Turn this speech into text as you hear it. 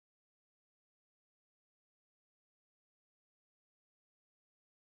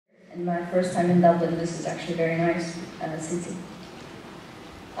And my first time in Dublin. This is actually a very nice city.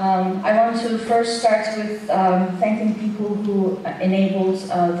 I want to first start with thanking people who enabled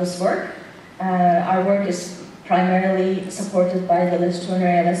this work. Our work is primarily supported by the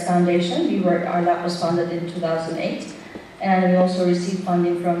Ozdinler ALS Foundation. Our lab was founded in 2008, and we also received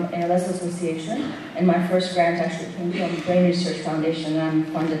funding from ALS Association. And my first grant actually came from Brain Research Foundation, and I'm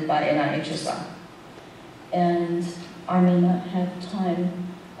funded by NIH as well. And I may not have time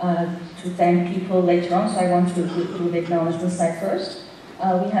to thank people later on, so I want to do the acknowledgement slide first.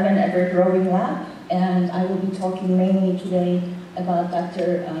 We have an ever-growing lab, and I will be talking mainly today about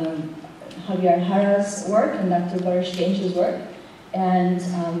Dr. Javier Jara's work and Dr. Barış Genç's work, and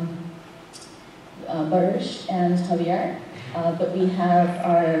Barış and Javier. But we have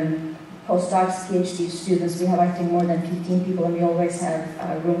postdocs, PhD students. We have, I think, more than 15 people, and we always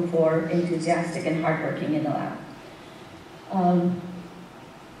have room for enthusiastic and hardworking in the lab.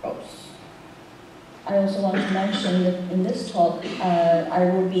 I also want to mention that in this talk, I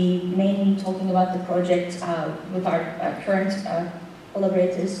will be mainly talking about the project with our current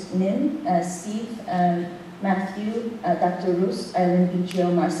collaborators, Nin, Steve, Matthew, Dr. Rus, Eileen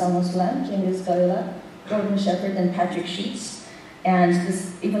Biggio, Marcel Moslan, Cengiz Gayola, Jordan Shepherd, and Patrick Sheets. And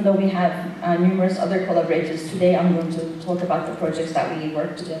this, even though we have numerous other collaborators, today I'm going to talk about the projects that we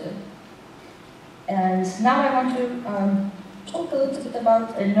work together. And now I want to talk a little bit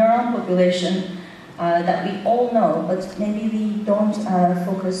about a neuron population that we all know, but maybe we don't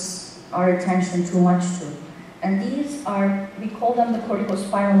focus our attention too much to. And these are, we call them the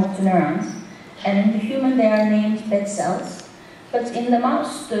corticospinal motor neurons. And in the human, they are named bed cells. But in the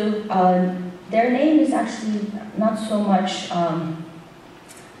mouse, their name is actually not so much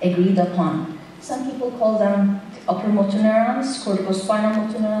agreed upon. Some people call them upper motor neurons, corticospinal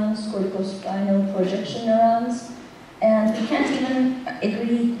motor neurons, corticospinal projection neurons, and we can't even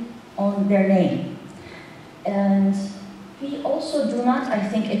agree on their name. And we also do not, I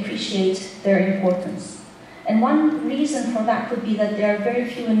think, appreciate their importance. And one reason for that could be that they are very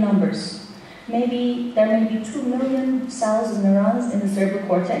few in numbers. Maybe there may be 2 million cells and neurons in the cerebral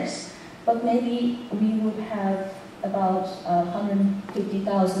cortex, but maybe we would have about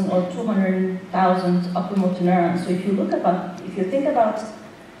 150,000 or 200,000 upper motor neurons. So if you think about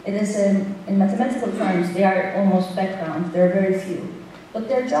it as in mathematical terms, they are almost background. They're very few, but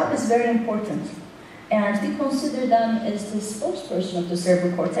their job is very important. And we consider them as the spokesperson of the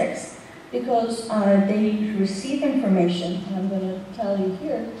cerebral cortex because they receive information, and I'm going to tell you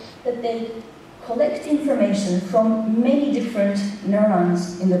here, that they collect information from many different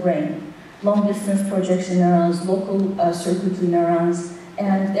neurons in the brain. Long-distance projection neurons, local circuitry neurons,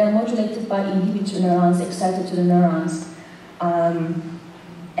 and they're modulated by inhibitor neurons, excitatory neurons.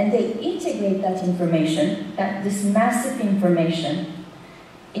 And they integrate that information, this massive information,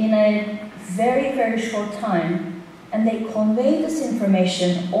 in a very, very short time, and they convey this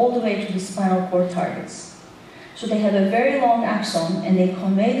information all the way to the spinal cord targets. So they have a very long axon, and they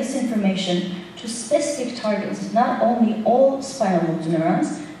convey this information to specific targets, not only all spinal motor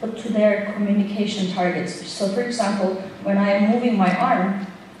neurons, but to their communication targets. So for example, when I am moving my arm,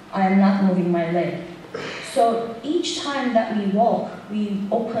 I am not moving my leg. So each time that we walk, we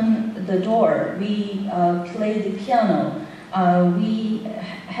open the door, we play the piano, we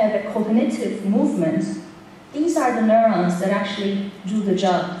have a cognitive movement. These are the neurons that actually do the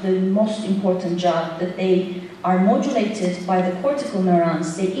job, the most important job, that they are modulated by the cortical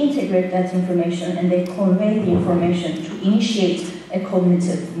neurons. They integrate that information and they convey the information to initiate a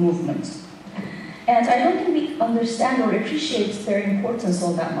cognitive movement. And I don't think we understand or appreciate their importance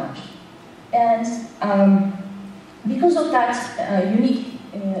all that much. And because of that unique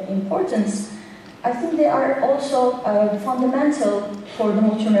importance, I think they are also fundamental for the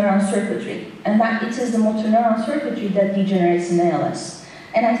motor neuron circuitry, and that it is the motor neuron circuitry that degenerates in ALS.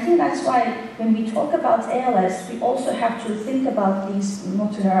 And I think that's why when we talk about ALS, we also have to think about these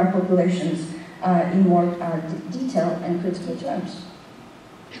motor neuron populations in more detail and critical terms.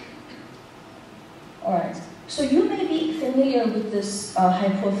 All right. So you may be familiar with this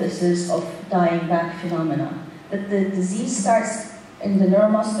hypothesis of dying back phenomena, that the disease starts in the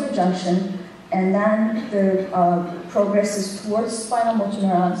neuromuscular junction and then progresses towards spinal motor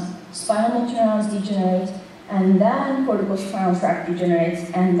neurons degenerate, and then corticospinal tract degenerates,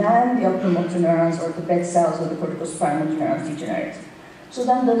 and then the upper motor neurons or the bed cells or the corticospinal motor neurons degenerate. So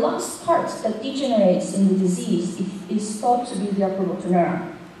then the last part that degenerates in the disease is thought to be the upper motor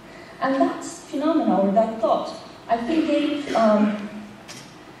neuron. And that phenomena, or that thought, I think gave, how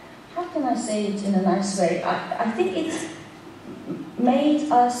can I say it in a nice way? I think it made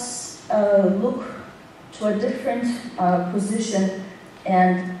us look to a different position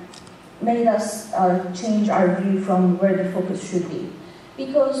and made us change our view from where the focus should be.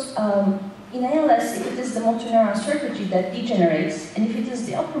 Because in ALS, if it is the motor neuron circuitry that degenerates, and if it is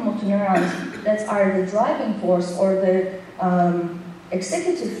the upper motor neurons that are the driving force or the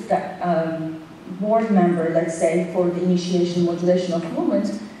executive board member, let's say, for the initiation modulation of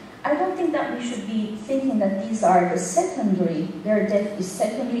movement, I don't think that we should be thinking that these are the secondary, their death is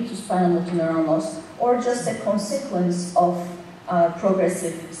secondary to spinal motor neuron loss, or just a consequence of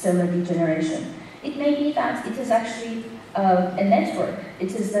progressive cellular degeneration. It may be that it is actually a network.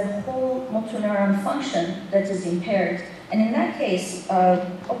 It is the whole motor neuron function that is impaired. And in that case,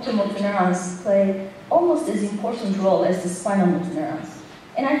 optomotor neurons play almost as important role as the spinal motor neurons.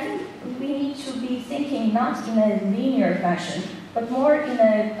 And I think we need to be thinking not in a linear fashion, but more in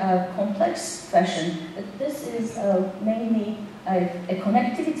a complex fashion, that this is mainly a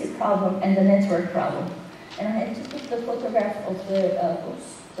connectivity problem and a network problem. And I had to put the photograph of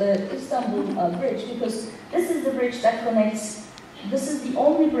the Istanbul bridge, because this is the bridge that connects, this is the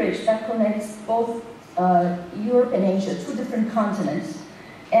only bridge that connects both Europe and Asia, two different continents.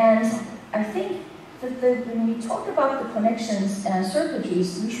 And I think that when we talk about the connections and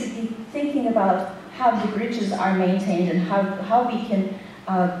circuitries, we should be thinking about how the bridges are maintained and how we can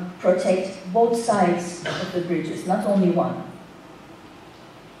protect both sides of the bridges, not only one.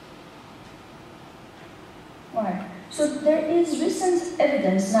 All right. So there is recent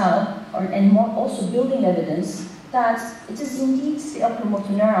evidence now, and more also building evidence, that it is indeed the upper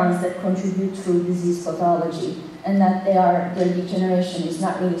motor neurons that contribute to disease pathology, and that their degeneration is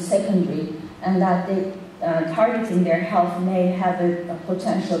not really secondary, and that they, targeting their health may have a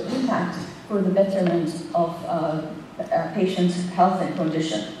potential impact for the betterment of patients' health and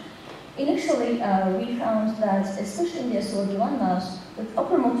condition. Initially, we found that, especially in the SOD1 mouse, that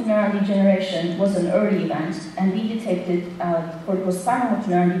upper motor neuron degeneration was an early event, and we detected corticospinal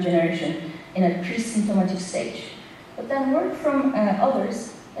motor neuron degeneration in a pre-symptomatic stage. But then work from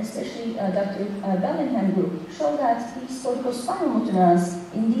others, especially Dr. Bellingham group, showed that these corticospinal motor neurons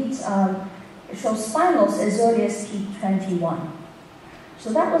indeed show spinals as early as P21.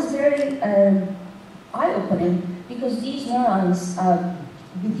 So that was very eye-opening, because these neurons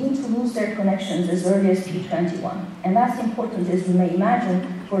begin to lose their connections as early as P21. And that's important, as you may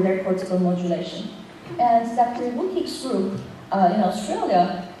imagine, for their cortical modulation. And Dr. Wookik's group in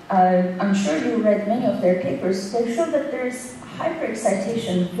Australia, I'm sure you read many of their papers, they show that there's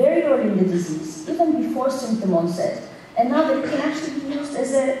hyperexcitation very early in the disease, even before symptom onset. And now that it can actually be used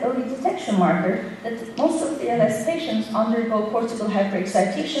as an early detection marker, that most of the ALS patients undergo cortical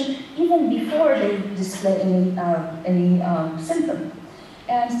hyperexcitation even before they display any symptom.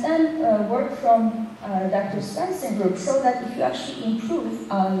 And then work from Dr. Svensson group showed that if you actually improve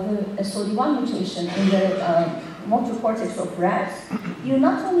the SOD1 mutation in the motor cortex of rats, you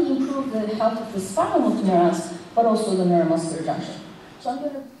not only improve the health of the spinal motor neurons, but also the neuromuscular junction. So I'm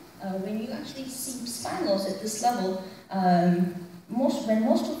going to, when you actually see spinals at this level, when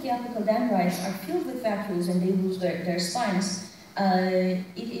most of the apical dendrites are filled with vacuoles and they lose their spines, it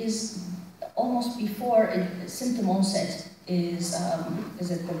is almost before symptom onset is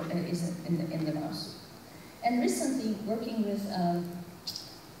in the mouse. And recently, working with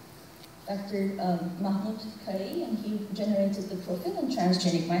Dr. Mahmoud Karei, and he generated the profilin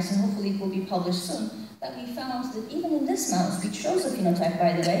transgenic mice, and hopefully it will be published soon, that we found that even in this mouse, which shows a phenotype,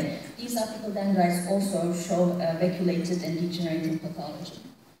 by the way, these apical dendrites also show vaculated and degenerating pathology.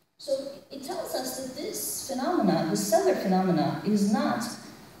 So it tells us that this phenomena, the cellular phenomena, is not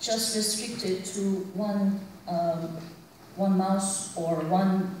just restricted to one mouse or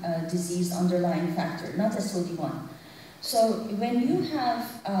one disease underlying factor, not SOD1. So when you have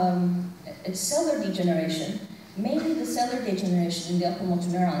a cellular degeneration, mainly the cellular degeneration in the upper motor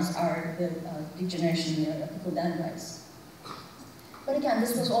neurons are the degeneration in the apical dendrites. But again,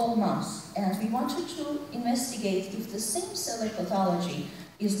 this was all mouse, and we wanted to investigate if the same cellular pathology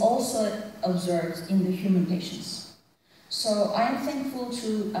is also observed in the human patients. So I am thankful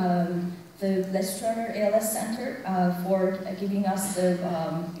to the Les Turner ALS Center for giving us the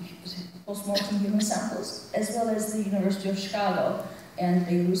post-mortem human samples, as well as the University of Chicago and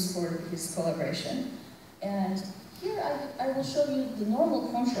Beirut for his collaboration. And here I will show you the normal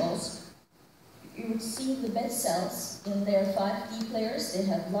controls. You would see the bed cells in their 5D players. They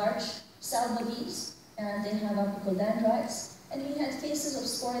have large cell bodies, and they have apical dendrites. And we had cases of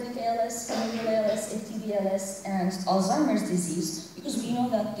sporadic ALS, familial ALS, FTD ALS, and Alzheimer's disease, because we know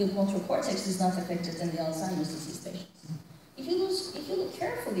that the motor cortex is not affected in the Alzheimer's disease patients. If you look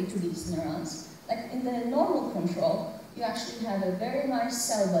carefully to these neurons, like in the normal control, you actually have a very nice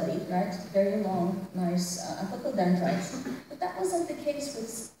cell body, right? Very long, nice apical dendrites. But that wasn't the case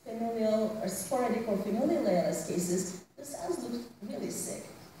with familial or sporadic or familial ALS cases. The cells looked really sick.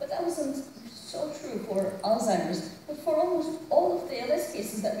 But that wasn't so true for Alzheimer's. But for almost all of the ALS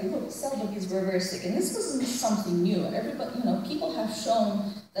cases that we looked, cell bodies were very sick. And this wasn't something new. And everybody, people have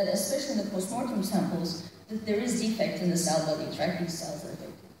shown that, especially in the postmortem samples, that there is defect in the cell bodies, right? These cells are affected.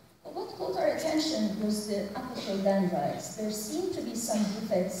 But what caught our attention was the apical dendrites. There seemed to be some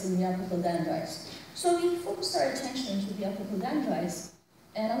defects in the apical dendrites. So we focused our attention to the apical dendrites.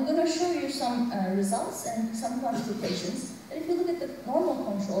 And I'm going to show you some results and some quantifications. And if you look at the normal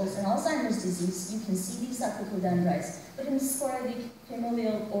controls in Alzheimer's disease, you can see these apical dendrites. But in sporadic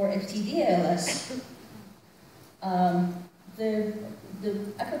familial or FTD ALS, the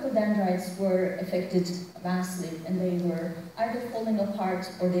apical dendrites were affected vastly, and they were either falling apart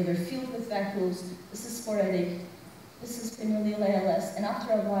or they were filled with vacuoles. This is sporadic, this is familial ALS, and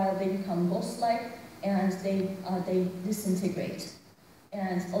after a while they become ghost-like and they disintegrate.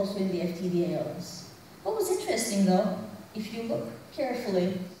 And also in the FTD ALS. What was interesting though, if you look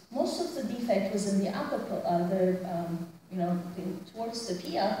carefully, most of the defect was in the apical, towards the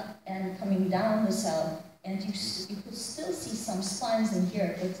pia and coming down the cell. And you could still see some spines in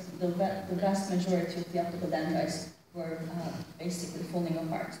here, but the vast majority of the apical dendrites were basically falling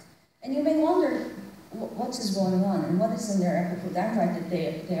apart. And you may wonder what is going on and what is in their apical dendrite that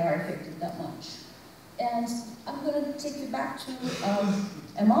they are affected that much. And I'm going to take you back to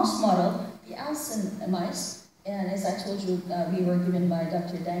a mouse model, the Alcin mice. And as I told you, we were given by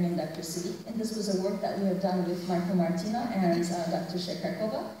Dr. Dang and Dr. Sidi. And this was a work that we have done with Michael Martina and Dr.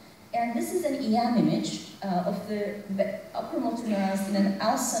 Shekarkova. And this is an EM image of the upper motor neurons in an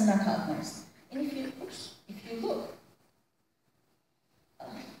Alcin knockout mice. And if you look,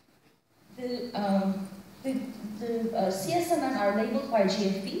 the CSMN are labeled by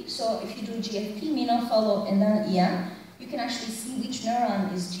GFP. So if you do GFP, Mino, follow, and then EM, you can actually see which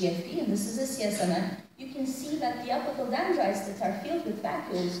neuron is GFP, and this is a CSMN. You can see that the apical dendrites that are filled with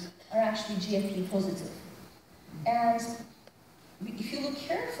vacuoles are actually GFP positive. And if you look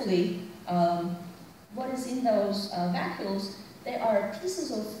carefully, what is in those vacuoles, they are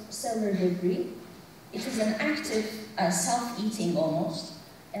pieces of cellular debris. It is an active self-eating almost.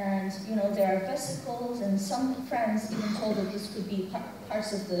 And there are vesicles, and some friends even told that this could be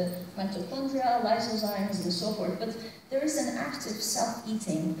parts of the mitochondria, lysozymes, and so forth. But there is an active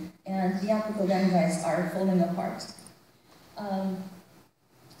self-eating, and the apical dendrites are falling apart.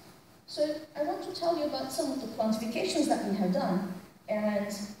 So I want to tell you about some of the quantifications that we have done.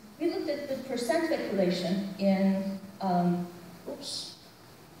 And we looked at the percent speculation in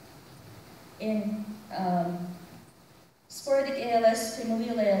sporadic ALS,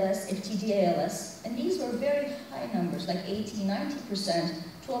 familial ALS, FTD ALS, and these were very high numbers, like 80, 90%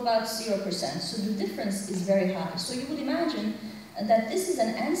 to about 0%. So the difference is very high. So you would imagine that this is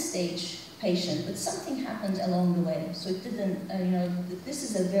an end-stage patient, but something happened along the way. So it didn't, this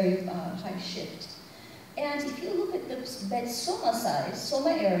is a very high shift. And if you look at the bed soma size,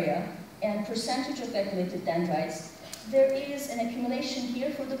 soma area, and percentage of activated dendrites, there is an accumulation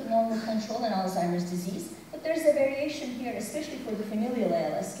here for the normal control in Alzheimer's disease, but there's a variation here, especially for the familial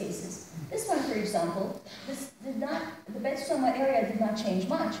ALS cases. This one, for example, the bed soma area did not change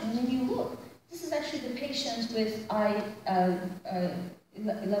much, and when you look, this is actually the patient with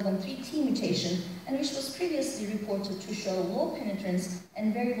I11-3T mutation, and which was previously reported to show low penetrance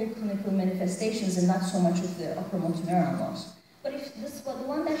and variable clinical manifestations, and not so much of the upper motor neuron loss. But if this was the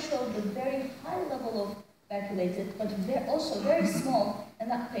one that showed the very high level of vacuolated, but also very small, and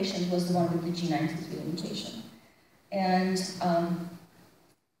that patient was the one with the G93 mutation. And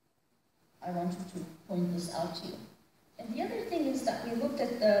I wanted to point this out to you. And the other thing is that we looked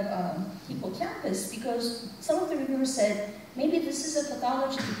at the hippocampus, because some of the reviewers said, maybe this is a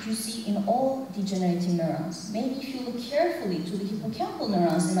pathology that you see in all degenerating neurons. Maybe if you look carefully to the hippocampal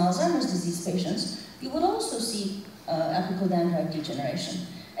neurons in Alzheimer's disease patients, you would also see apical dendrite degeneration.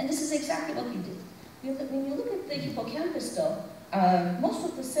 And this is exactly what we did. When you look at the hippocampus though, most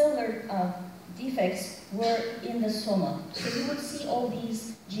of the cellular defects were in the soma. So you would see all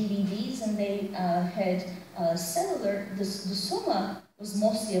these GBDs, and they had cellular, the soma was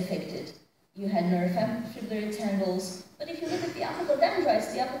mostly affected. You had neurofibrillary tangles, but if you look at the apical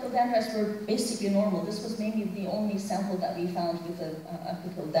dendrites were basically normal. This was maybe the only sample that we found with an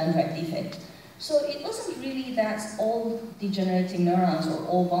apical dendrite defect. So it wasn't really that all degenerating neurons or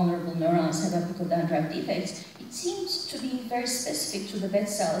all vulnerable neurons have apical dendrite defects. It seemed to be very specific to the bed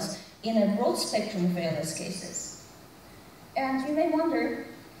cells in a broad spectrum of ALS cases. And you may wonder,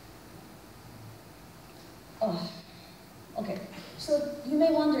 Okay, so you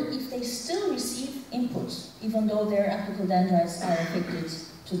may wonder if they still receive inputs, even though their apical dendrites are affected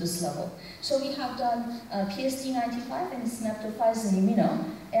to this level. So we have done PSD95 and synaptophysin immuno,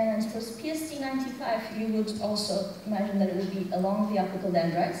 and for PSD95 you would also imagine that it would be along the apical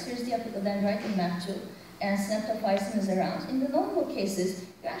dendrites. Here's the apical dendrite in MAP2, and synaptophysin is around. In the normal cases,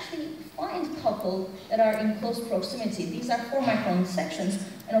 you actually find couple that are in close proximity. These are 4-micron sections,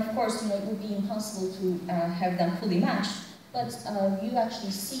 and of course, it would be impossible to have them fully matched, but you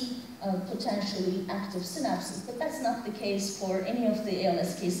actually see potentially active synapses. But that's not the case for any of the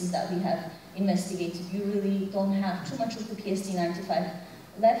ALS cases that we have investigated. You really don't have too much of the PSD95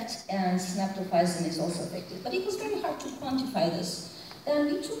 left, and synaptophysin is also affected. But it was very hard to quantify this. Then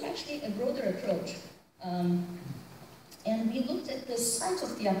we took actually a broader approach. And we looked at the site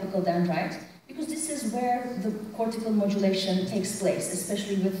of the apical dendrite, because this is where the cortical modulation takes place,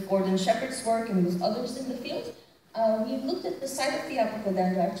 especially with Gordon Shepherd's work and with others in the field. We looked at the site of the apical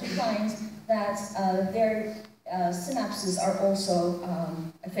dendrite to find that their synapses are also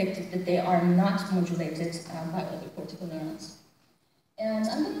affected, that they are not modulated by other cortical neurons. And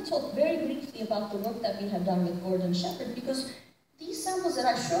I'm going to talk very briefly about the work that we have done with Gordon Shepherd, because these samples that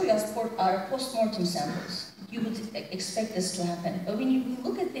I show you are post-mortem samples. You would expect this to happen. But when you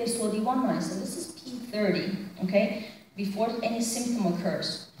look at the SOD1 mice, and this is P30, okay, before any symptom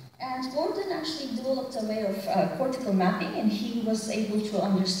occurs. And Gordon actually developed a way of cortical mapping, and he was able to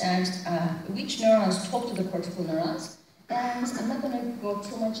understand which neurons talk to the cortical neurons. And I'm not going to go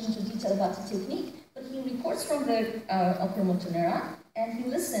too much into detail about the technique, but he reports from the upper motor neuron, and he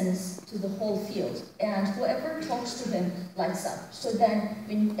listens to the whole field, and whoever talks to him lights up. So then,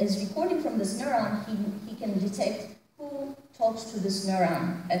 when is recording from this neuron, he can detect who talks to this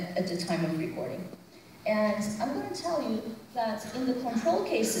neuron at the time of recording. And I'm going to tell you that in the control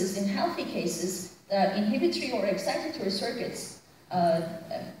cases, in healthy cases, the inhibitory or excitatory circuits,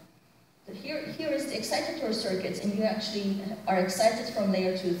 here is the excitatory circuits, and you actually are excited from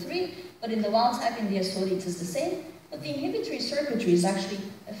layer 2-3, but in the wild type in the SOD it is the same. But the inhibitory circuitry is actually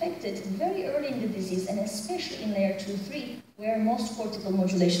affected very early in the disease, and especially in layer 2-3, where most cortical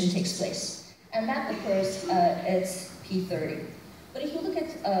modulation takes place. And that occurs at P30. But if you look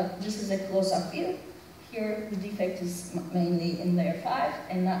at, this is a close-up view, here the defect is mainly in layer 5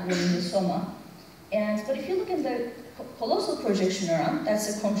 and not really in the soma. But if you look at the callosal projection neuron,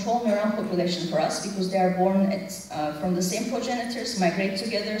 that's a control neuron population for us, because they are born from the same progenitors, migrate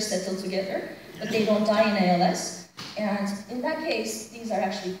together, settle together, but they don't die in ALS. And in that case, these are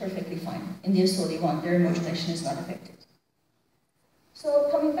actually perfectly fine. In the SOD1, their modulation is not affected. So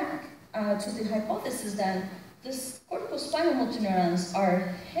coming back to the hypothesis then, these corticospinal motor neurons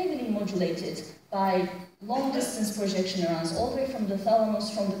are heavily modulated by long-distance projection neurons, all the way from the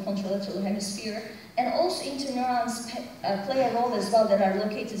thalamus, from the contralateral hemisphere, and also interneurons play a role as well that are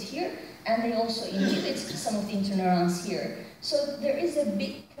located here, and they also inhibit some of the interneurons here. So there is a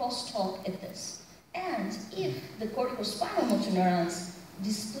big crosstalk at this. And if the corticospinal motor neurons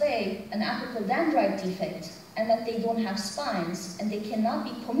display an apical dendrite defect, and that they don't have spines, and they cannot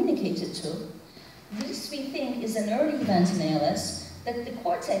be communicated to, this we think is an early event in ALS, that the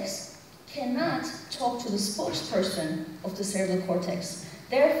cortex cannot talk to the spokesperson of the cerebral cortex.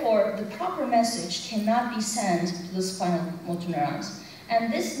 Therefore, the proper message cannot be sent to the spinal motor neurons.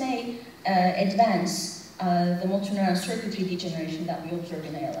 And this may advance the motor neuron circuitry degeneration that we observe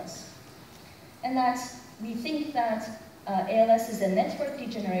in ALS. And that we think that ALS is a network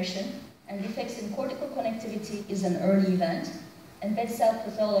degeneration, and defects in cortical connectivity is an early event, and bed cell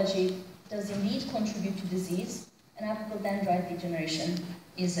pathology does indeed contribute to disease, and apical dendrite degeneration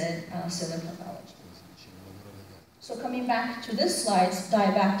is a cellular pathology. So coming back to this slide,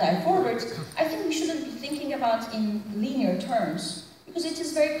 die back, die forward, I think we shouldn't be thinking about in linear terms, because it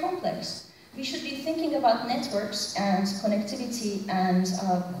is very complex. We should be thinking about networks and connectivity and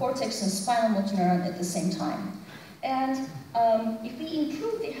cortex and spinal motor neuron at the same time. And if we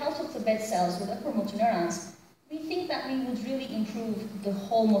improve the health of the bed cells with upper motor neurons, we think that we would really improve the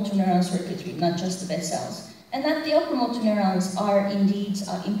whole motor neuron circuitry, not just the bed cells. And that the upper motor neurons are indeed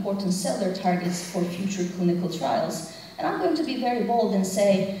important cellular targets for future clinical trials. And I'm going to be very bold and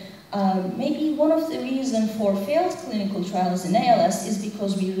say, maybe one of the reasons for failed clinical trials in ALS is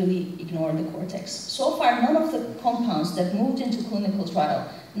because we really ignore the cortex. So far, none of the compounds that moved into clinical trial,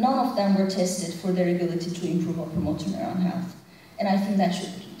 none of them were tested for their ability to improve upper motor neuron health. And I think that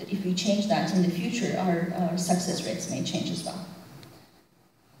if we change that in the future, our success rates may change as well.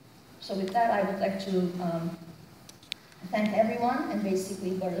 So with that, I would like to thank everyone, and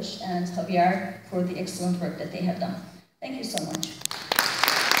basically Barış and Javier for the excellent work that they have done. Thank you so much.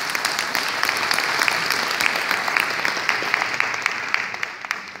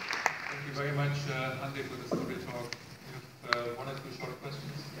 you very much, Hande, for this lovely talk. You have 1 or 2 short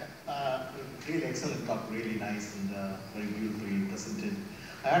questions. Yeah, really excellent talk, really nice and very beautifully presented.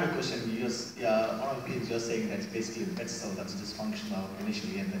 I had a question. One of the things you're saying that's basically the PET cell that's dysfunctional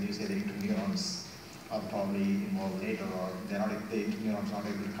initially, and then you say the interneurons are probably involved later, or the interneurons are not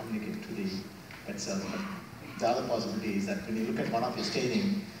able to communicate to the PET cells. But the other possibility is that when you look at one of your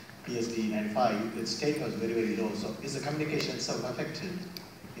staining, PSD95, its stain was very, very low. So is the communication itself affected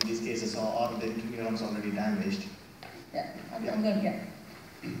in these cases, or are the interneurons already damaged? Yeah, I'm going here.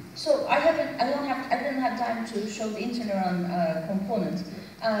 So I didn't have time to show the interneuron component.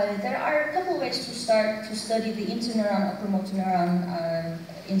 There are a couple ways to start to study the interneuron-upper motor neuron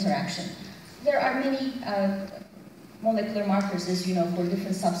interaction. There are many molecular markers, as you know, for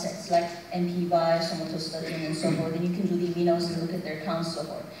different subsets, like MP-BI, somatostatian, and so forth, and you can do the aminos and look at their counts and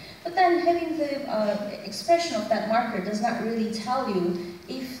so forth. But then having the expression of that marker does not really tell you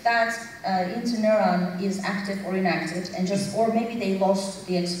if that interneuron is active or inactive, and or maybe they lost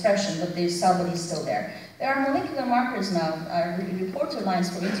the expression, but the cell body is still there. There are molecular markers now, reporter lines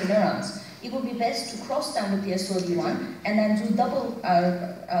for interneurons. It would be best to cross them with the SOD1 and then do double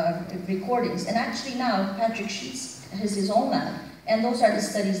recordings. And actually now, Patrick Sheets has his own lab, and those are the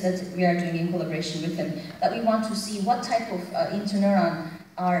studies that we are doing in collaboration with him, that we want to see what type of interneuron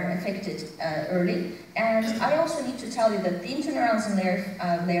are affected early. And I also need to tell you that the interneurons in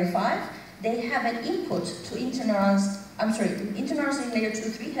layer 5, they have an input to interneurons, interneurons in layer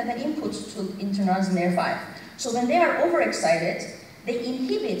 2-3 have an input to interneurons in layer 5. So when they are overexcited, they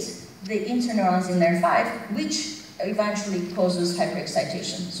inhibit the interneurons in layer 5, which eventually causes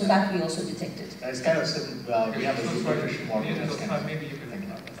hyperexcitation. So that we also detected. It's kind of simple. We have a supervision model. Maybe you can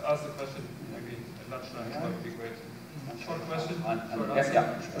ask the question maybe at lunchtime. That would be great. Short question?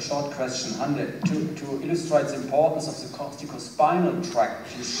 Yeah, a short question. To illustrate the importance of the corticospinal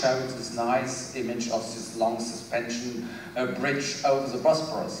tract, you showed this nice image of this long suspension bridge over the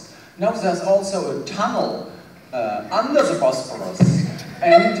Bosporus. Now there's also a tunnel under the Bosporus,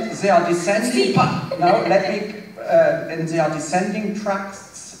 and they are descending. Now and they are descending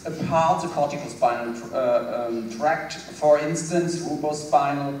tracts apart the corticospinal tract. For instance,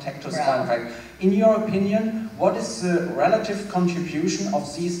 rubospinal, tectospinal tract. In your opinion, what is the relative contribution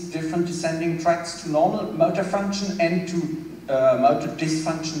of these different descending tracts to normal motor function and to motor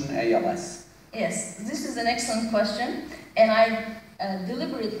dysfunction in ALS? Yes, this is an excellent question, and I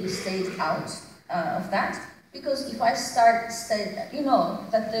deliberately stayed out of that, because if I you know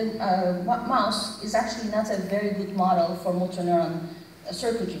that the mouse is actually not a very good model for motor neuron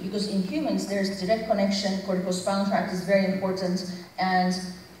circuitry, because in humans there's direct connection, corticospinal tract is very important, and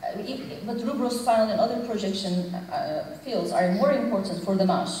but rubrospinal and other projection fields are more important for the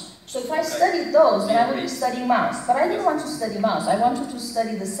mouse. So if I studied those, then I would be studying mouse. But I didn't want to study mouse. I wanted to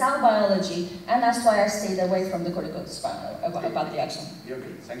study the cell biology, and that's why I stayed away from the corticospinal, about the axon.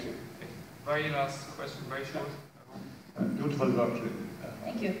 Okay, thank you. Very last question, very short. Beautiful work.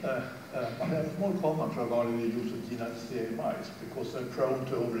 Thank you. I have a small comment regarding the use of gene mice, because they're prone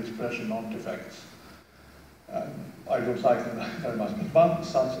to overexpression artifacts. I don't like them very much, but one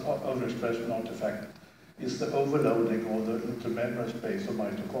such overexpression artifact is the overloading of the intermembranous space of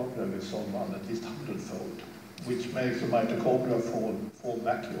mitochondria with SOD1 at least 100-fold, which makes the mitochondria form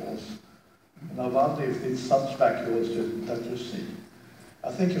vacuoles. And I wonder if it's such vacuoles that you see.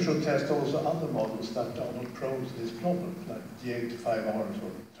 I think you should test also other models that are not prone to this problem, like G85Rs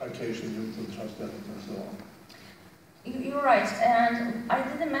or truncation neutral transgenic and so on. You're right, and I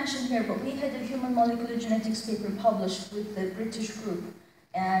didn't mention here, but we had a human molecular genetics paper published with the British group,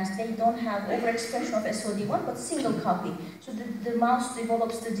 and they don't have overexpression of SOD1, but single copy. So the mouse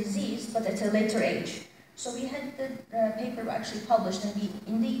develops the disease, but at a later age. So we had the paper actually published, and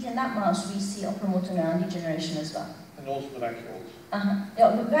indeed in that mouse we see upper motor neuron degeneration as well. And also the vacuoles.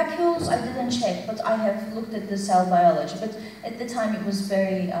 Yeah, the vacuoles I didn't check, but I have looked at the cell biology. But at the time it was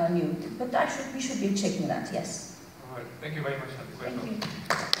very new. But we should be checking that, yes. All right, thank you very much. Thank you.